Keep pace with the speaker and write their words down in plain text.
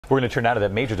We're going to turn now to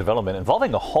that major development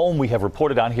involving a home we have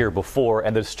reported on here before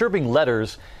and the disturbing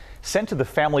letters sent to the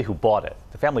family who bought it.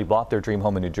 The family bought their dream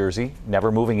home in New Jersey,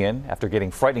 never moving in after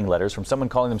getting frightening letters from someone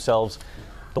calling themselves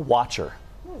the Watcher.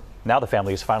 Now the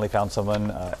family has finally found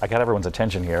someone. I got everyone's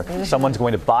attention here. Someone's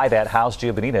going to buy that house.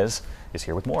 Gio Benitez is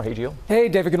here with more. Hey, Gio. Hey,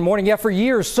 David. Good morning. Yeah, for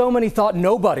years, so many thought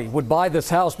nobody would buy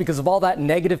this house because of all that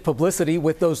negative publicity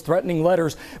with those threatening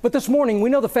letters. But this morning,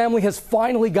 we know the family has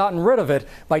finally gotten rid of it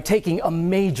by taking a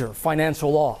major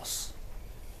financial loss.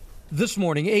 This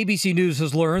morning, ABC News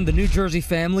has learned the New Jersey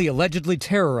family allegedly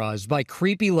terrorized by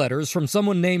creepy letters from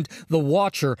someone named the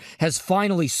Watcher has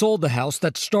finally sold the house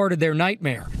that started their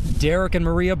nightmare. Derek and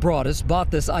Maria Broaddus bought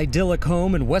this idyllic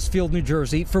home in Westfield, New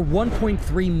Jersey for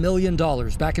 $1.3 million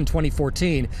back in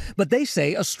 2014. But they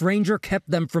say a stranger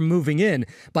kept them from moving in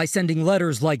by sending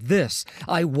letters like this.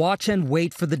 I watch and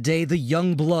wait for the day the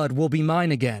young blood will be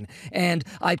mine again. And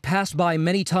I pass by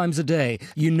many times a day.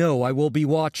 You know I will be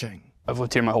watching. I've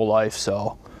lived here my whole life,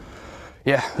 so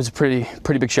yeah, it was a pretty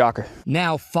big shocker.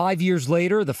 Now, 5 years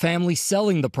later, the family's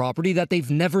selling the property that they've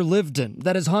never lived in,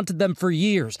 that has haunted them for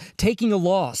years, taking a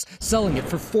loss, selling it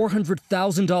for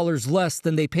 $400,000 less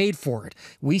than they paid for it.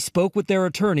 We spoke with their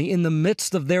attorney in the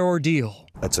midst of their ordeal.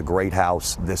 It's a great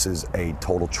house. This is a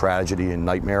total tragedy and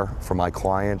nightmare for my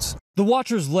clients. The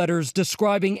Watcher's letters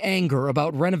describing anger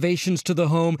about renovations to the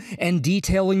home and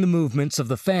detailing the movements of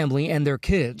the family and their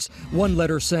kids. One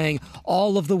letter saying,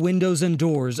 all of the windows and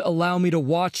doors allow me to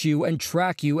watch you and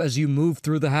track you as you move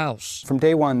through the house. From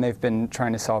day one, they've been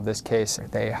trying to solve this case.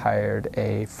 They hired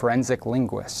a forensic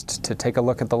linguist to take a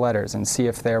look at the letters and see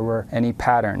if there were any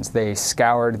patterns. They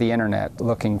scoured the internet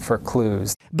looking for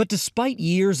clues. But despite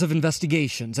years of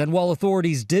investigations, and while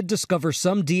authorities did discover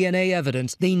some DNA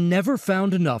evidence, they never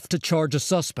found enough to charge a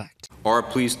suspect. Our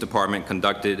police department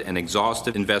conducted an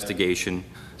exhaustive investigation.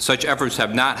 Such efforts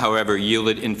have not, however,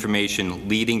 yielded information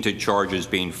leading to charges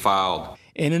being filed.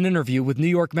 In an interview with New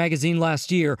York Magazine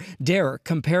last year, Derek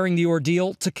comparing the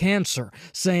ordeal to cancer,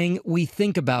 saying, we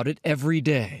think about it every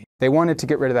day. They wanted to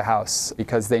get rid of the house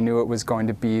because they knew it was going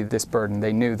to be this burden.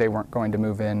 They knew they weren't going to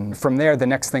move in. From there, the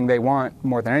next thing they want,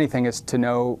 more than anything, is to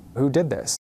know who did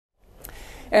this.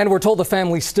 And we're told the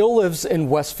family still lives in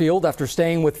Westfield after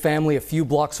staying with family a few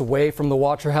blocks away from the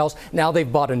Watcher house. Now they've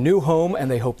bought a new home,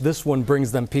 and they hope this one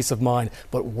brings them peace of mind.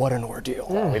 But what an ordeal.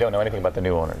 We don't know anything about the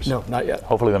new owners. No, not yet.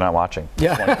 Hopefully they're not watching.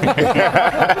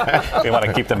 Yeah. We want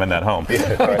to keep them in that home.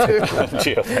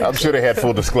 I'm sure they had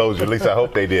full disclosure. At least I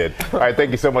hope they did. All right,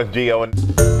 thank you so much, Gio.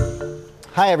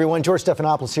 Hi, everyone. George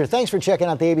Stephanopoulos here. Thanks for checking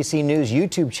out the ABC News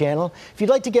YouTube channel. If you'd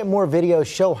like to get more videos,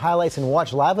 show highlights, and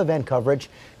watch live event coverage,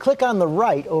 click on the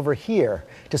right over here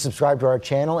to subscribe to our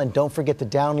channel. And don't forget to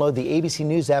download the ABC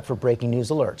News app for breaking news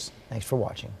alerts. Thanks for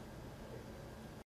watching.